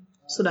liksom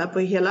sådär på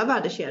hela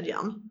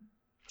värdekedjan.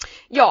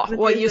 Ja,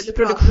 och just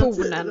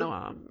produktionen och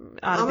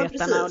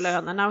arbetarna och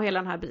lönerna och hela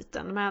den här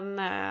biten. Men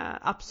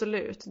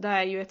absolut, det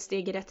är ju ett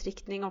steg i rätt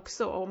riktning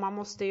också. Och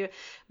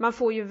man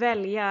får ju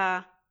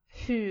välja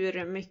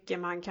hur mycket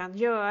man kan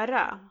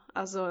göra.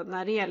 Alltså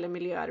när det gäller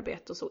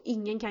miljöarbete och så.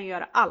 Ingen kan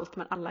göra allt,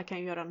 men alla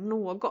kan göra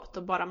något.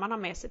 Och bara man har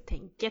med sig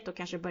tänket och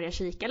kanske börjar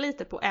kika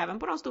lite på, även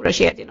på de stora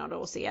kedjorna då,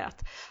 och ser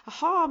att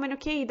jaha, men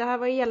okej, det här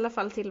var i alla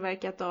fall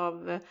tillverkat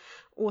av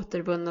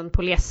återvunnen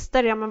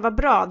polyester. Ja, men vad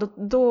bra.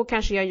 Då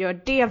kanske jag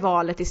gör det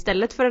valet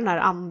istället för den här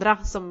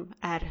andra som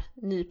är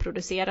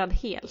nyproducerad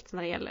helt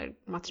när det gäller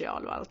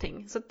material och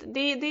allting. Så det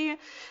är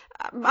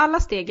alla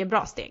steg är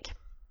bra steg.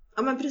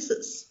 Ja, men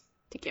precis.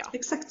 Tycker jag.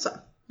 Exakt så.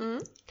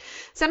 Mm.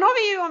 Sen har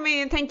vi ju, om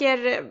vi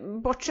tänker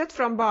bortsett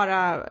från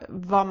bara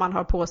vad man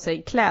har på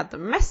sig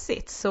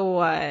klädmässigt,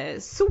 så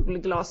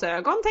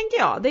solglasögon tänker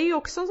jag. Det är ju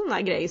också en sån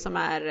här grej som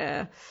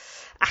är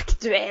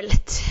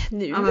aktuellt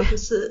nu. Ja, men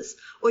precis.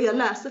 Och jag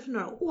läste för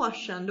några år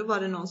sedan, då var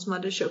det någon som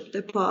hade köpt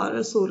ett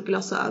par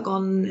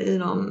solglasögon i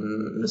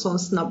någon sån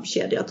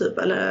snabbkedja typ,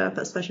 eller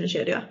fast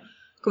fashion-kedja.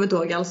 Kommer inte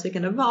ihåg alls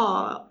vilken det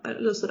var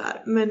eller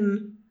sådär.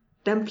 Men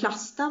den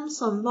plasten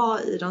som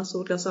var i de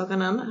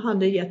solglasögonen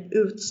hade gett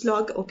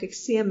utslag och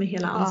eksem i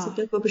hela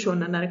ansiktet på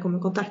personen när det kom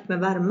i kontakt med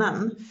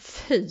värmen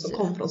som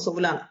kom från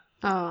solen.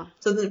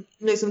 Så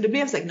liksom, det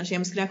blev säkert en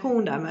kemisk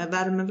reaktion där med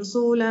värmen från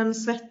solen,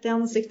 svett i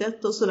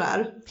ansiktet och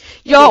sådär.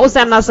 Ja, och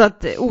sen alltså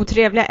att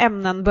otrevliga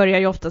ämnen börjar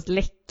ju oftast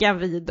läcka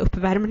vid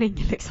uppvärmning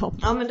liksom.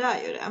 Ja, men det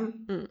är ju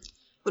det.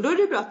 Och då är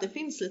det bra att det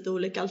finns lite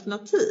olika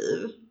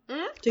alternativ.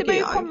 Det börjar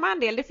ju komma en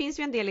del. Det finns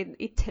ju en del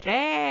i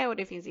trä och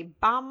det finns i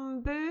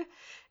bambu.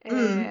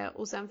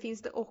 Och sen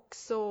finns det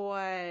också,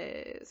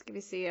 ska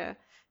vi se,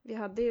 vi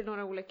hade ju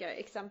några olika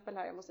exempel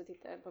här. Jag måste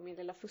titta på min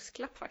lilla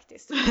fusklapp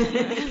faktiskt.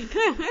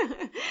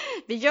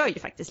 Vi gör ju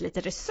faktiskt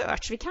lite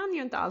research. Vi kan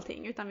ju inte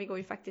allting, utan vi går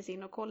ju faktiskt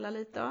in och kollar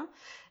lite.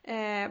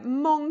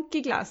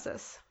 Monkey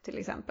Glasses till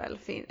exempel.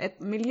 Ett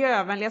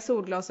miljövänliga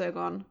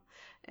solglasögon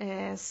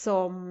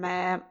som,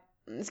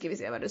 ska vi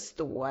se vad det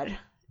står.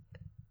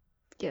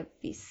 Ska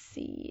vi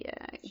se,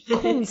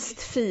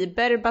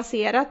 konstfiber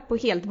baserat på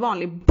helt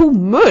vanlig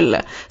bomull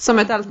som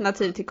ett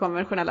alternativ till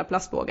konventionella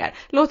plastbågar.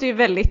 Låter ju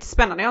väldigt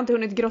spännande. Jag har inte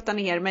hunnit grotta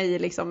ner mig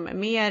liksom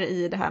mer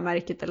i det här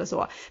märket eller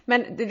så.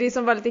 Men det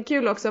som var lite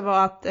kul också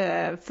var att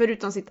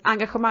förutom sitt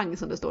engagemang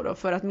som det står då,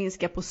 för att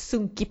minska på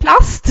sunkig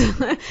plast,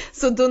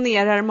 så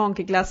donerar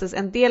Monkey Glasses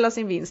en del av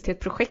sin vinst till ett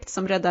projekt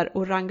som räddar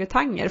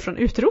orangutanger från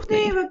utrotning.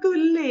 Nej, vad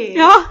gulligt!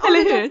 Ja,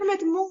 eller hur? De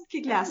heter Monkey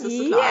Glasses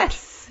såklart.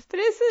 Yes,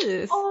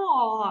 precis.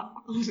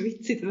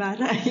 Vitsigt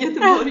värre.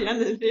 Göteborg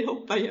nu, vi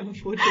hoppar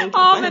jämfört.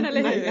 Ja, men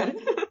eller hur?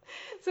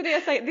 Så det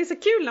är så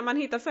kul när man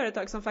hittar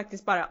företag som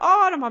faktiskt bara,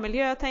 de har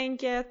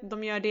miljötänket,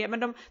 de gör det,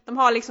 men de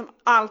har liksom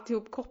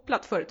alltihop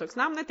kopplat.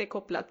 Företagsnamnet är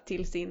kopplat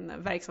till sin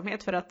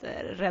verksamhet för att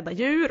rädda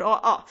djur och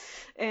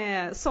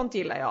sånt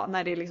gillar jag,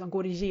 när det liksom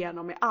går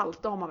igenom med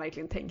allt. Då har man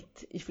verkligen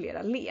tänkt i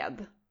flera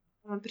led.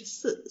 Ja,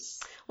 precis.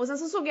 Och sen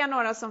så såg jag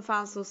några som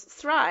fanns hos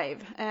Thrive.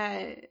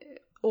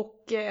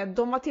 Och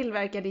de var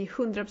tillverkade i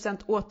 100%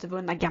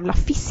 återvunna gamla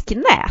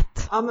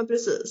fisknät. Ja, men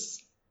precis.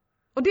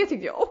 Och det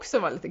tycker jag också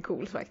var lite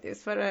coolt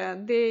faktiskt. För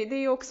det är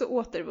ju också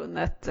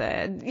återvunnet.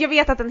 Jag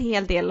vet att en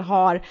hel del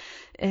har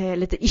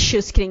lite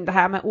issues kring det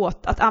här med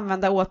att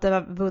använda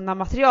återvunna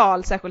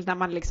material. Särskilt när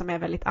man liksom är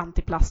väldigt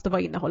antiplast och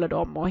vad innehåller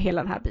de och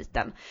hela den här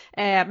biten.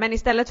 Men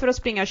istället för att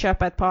springa och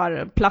köpa ett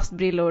par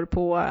plastbrillor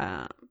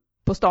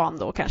på stan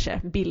då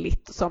kanske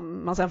billigt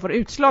som man sen får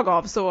utslag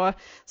av, så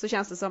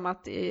känns det som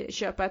att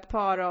köpa ett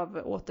par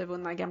av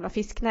återvunna gamla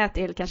fisknät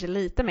är kanske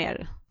lite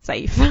mer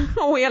safe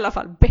och i alla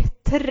fall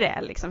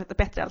bättre, liksom ett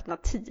bättre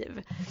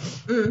alternativ.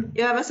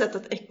 Jag har även sett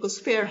att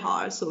Ecosphere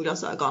har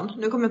solglasögon.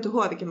 Nu kommer jag inte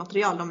ihåg vilket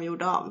material de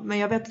gjorde av, men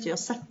jag vet att jag har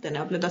sett det när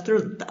jag bläddrat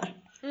runt där.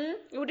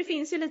 Jo, det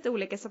finns ju lite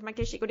olika så att man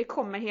kan kika, och det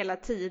kommer hela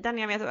tiden.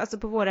 Jag vet alltså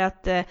på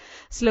vårat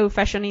Slow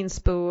Fashion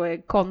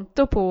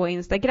Inspo-konto på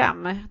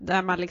Instagram,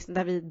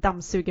 där vi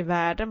dammsuger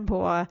världen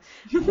på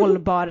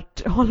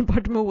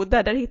hållbart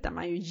mode, där hittar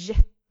man ju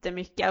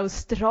jättemycket.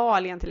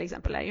 Australien till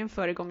exempel är ju en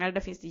föregångare,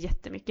 där finns det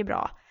jättemycket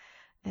bra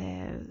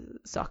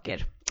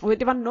saker. Och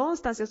det var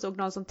någonstans jag såg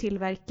någon som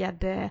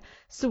tillverkade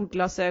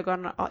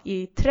solglasögon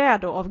i trä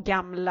då, av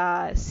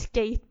gamla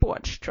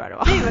skateboards, tror jag det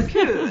var. Nej, vad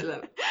kul!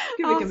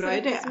 Gud, vilken bra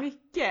idé. Så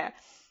mycket.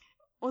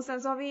 Och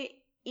sen så har vi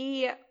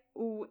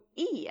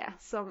EOE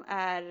som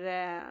är,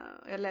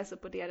 jag läser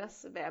på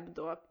deras webb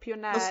då,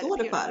 pionjär. Vad står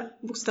det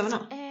för?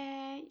 Bokstäverna?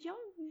 Jag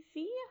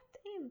vet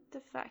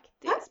inte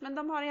faktiskt. Men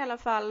de har i alla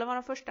fall, de var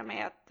de första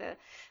med att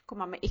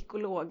komma med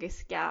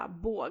ekologiska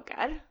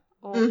bågar.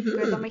 Och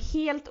de är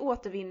helt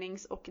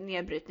återvinnings- och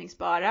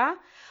nedbrytningsbara.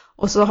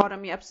 Och så har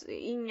de ju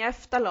inga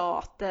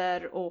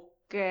ftalater och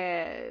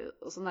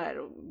sådana där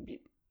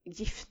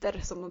gifter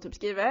som de typ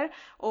skriver.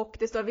 Och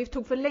det står: vi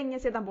tog för länge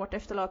sedan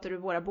bort ftalater ur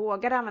våra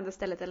bågar, använde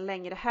istället en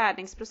längre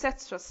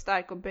härdningsprocess för att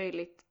stark och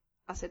böjligt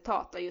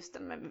acetat och just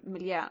den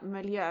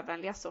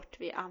miljövänliga sort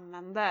vi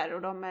använder.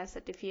 Och de är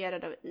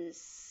certifierade av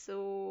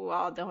ISO.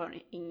 Ja, det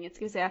har inget,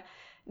 ska vi säga.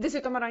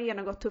 Dessutom har de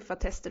genomgått tuffa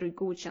tester och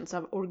godkänts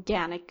av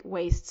Organic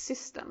Waste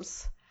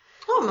Systems.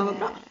 Ja, men vad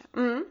bra.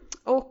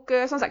 Och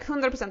som sagt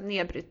 100%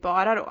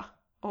 nedbrytbara då.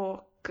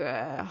 Och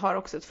har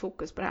också ett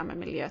fokus på det här med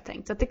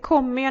miljötänk. Så att det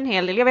kommer ju en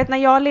hel del. Jag vet när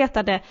jag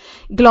letade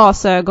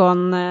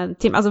glasögon,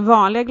 alltså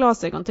vanliga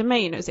glasögon till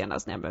mig nu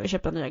senast när jag behövde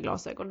köpa nya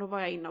glasögon. Då var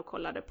jag inne och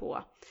kollade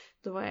på,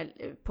 då var jag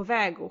på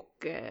väg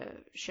och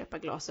köpa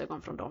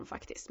glasögon från dem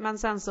faktiskt. Men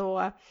sen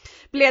så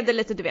blev det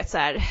lite, du vet så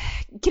här,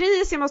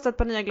 kris, jag måste ha ett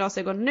par nya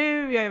glasögon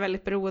nu. Jag är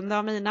väldigt beroende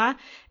av mina.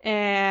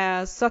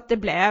 Så att det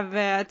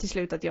blev till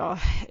slut att jag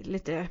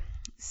lite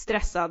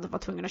stressad var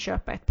tvungen att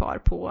köpa ett par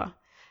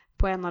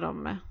på en av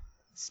de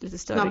lite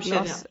större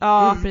glas.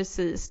 Ja,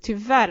 precis.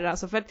 Tyvärr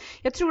alltså. För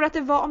jag tror att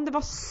det var, om det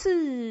var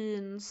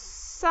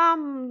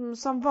Synsam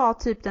som var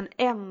typ den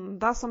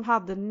enda som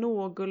hade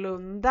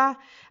någorlunda,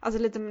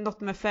 alltså lite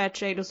något med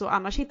Fairtrade och så.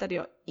 Annars hittade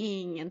jag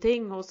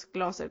ingenting hos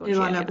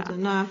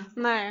glasögonkedjorna.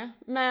 Nej,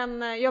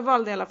 men jag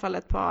valde i alla fall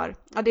ett par.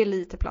 Ja, det är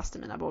lite plast i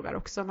mina bågar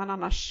också, men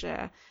annars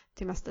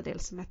till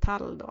mestadels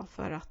metall då,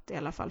 för att i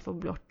alla fall få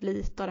bort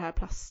lite av det här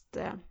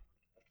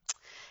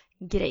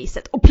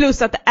grejset. Och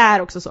plus att det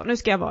är också så, nu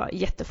ska jag vara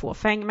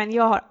jättefåfäng, men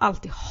jag har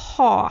alltid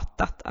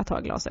hatat att ha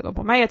glasögon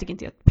på mig. Jag tycker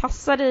inte jag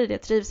passar i det,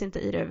 jag trivs inte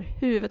i det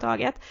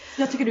överhuvudtaget.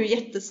 Jag tycker du är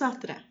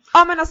jättesöt i det.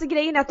 Ja, men alltså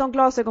grejen är att de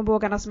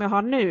glasögonbågarna som jag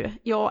har nu,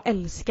 jag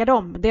älskar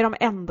dem. Det är de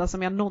enda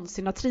som jag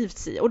någonsin har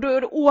trivts i. Och då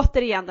är det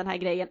återigen den här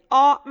grejen.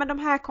 Ja, men de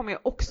här kommer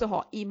jag också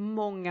ha i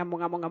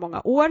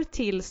många år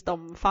tills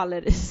de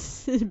faller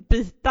i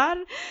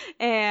bitar.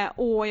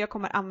 Och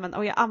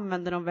jag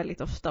använder dem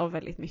väldigt ofta och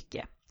väldigt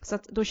mycket. Så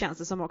att då känns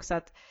det som också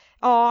att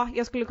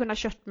jag skulle kunna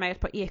kört med ett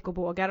par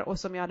ekobågar och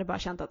som jag hade bara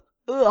känt att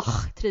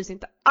trivs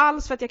inte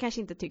alls, för att jag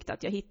kanske inte tyckte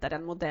att jag hittade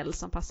en modell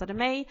som passade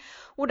mig,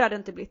 och det hade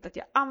inte blivit att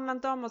jag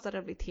använt dem och så hade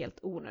det blivit helt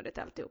onödigt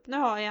alltihop. Nu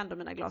har jag ändå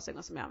mina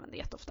glasögon som jag använder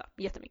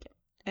jättemycket.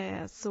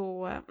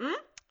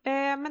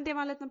 Men det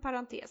var en liten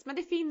parentes. Men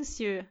det finns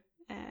ju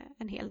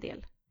en hel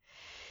del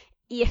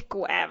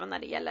eko även när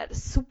det gäller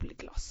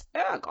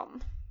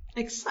solglasögon.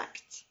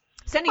 Exakt.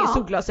 Sen är ju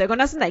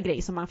solglasögon en sån där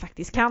grej som man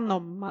faktiskt kan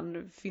om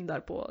man fyndar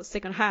på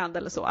second hand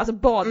eller så. Alltså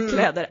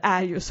badkläder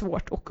är ju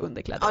svårt och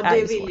underkläder är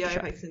ju svårt. Ja, det vill jag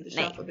faktiskt inte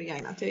köpa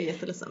begagnat. Jag är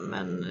jätteledsen,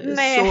 men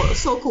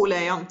så cool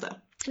är jag inte.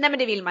 Nej, men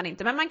det vill man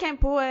inte. Men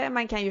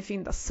man kan ju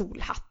fynda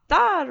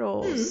solhattar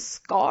och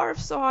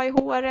scarves och ha i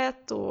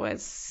håret och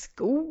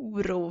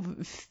skor och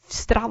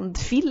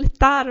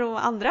strandfiltar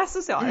och andra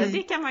accessoarer.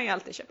 Det kan man ju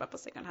alltid köpa på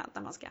second hand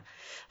när man ska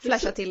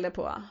flasha till det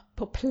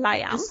på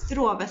playan. En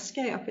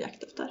stråväska är jag på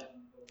jakt efter.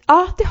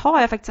 Ja, det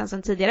har jag faktiskt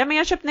sedan tidigare.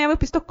 Men när jag var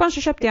uppe i Stockholm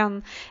så köpte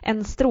jag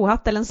en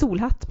stråhatt eller en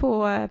solhatt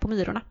på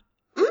Myrorna.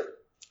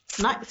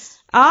 Nice.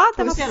 Ja,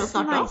 det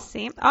var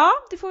nice. Ja,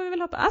 det får vi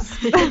väl hoppas.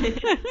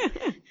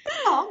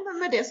 Ja, men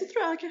med det så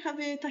tror jag kanske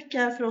vi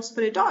tackar för oss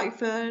för idag.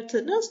 För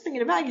tiden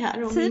springer iväg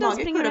här och min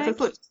mage kurrar för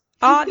fullt.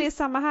 Ja, det är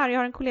samma här. Jag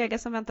har en kollega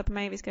som väntar på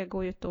mig. Vi ska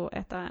gå ut och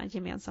äta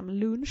gemensam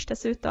lunch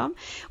dessutom.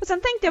 Och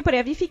sen tänkte jag på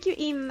det. Vi fick ju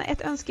in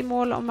ett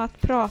önskemål om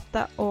att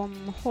prata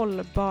om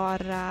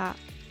hållbara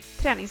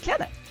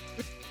träningskläder.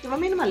 Det var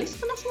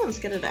minimalisterna som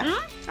önskade det.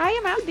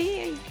 Jajamän,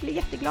 vi blir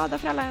jätteglada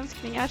för alla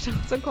önskningar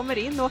som kommer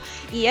in. Och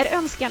er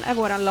önskan är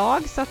våran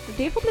lag, så att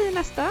det får bli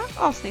nästa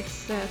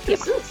avsnittstema.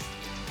 Precis.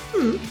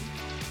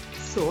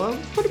 Så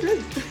får det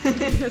bli.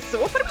 Så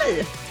får det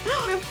bli.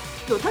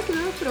 Då tackar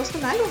vi för oss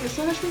den här gången,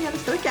 så hörs vi igen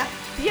nästa vecka.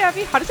 Det gör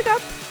vi. Ha det så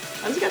gott.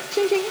 Ha det så gott.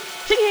 Tjing tjing.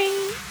 Tjing tjing.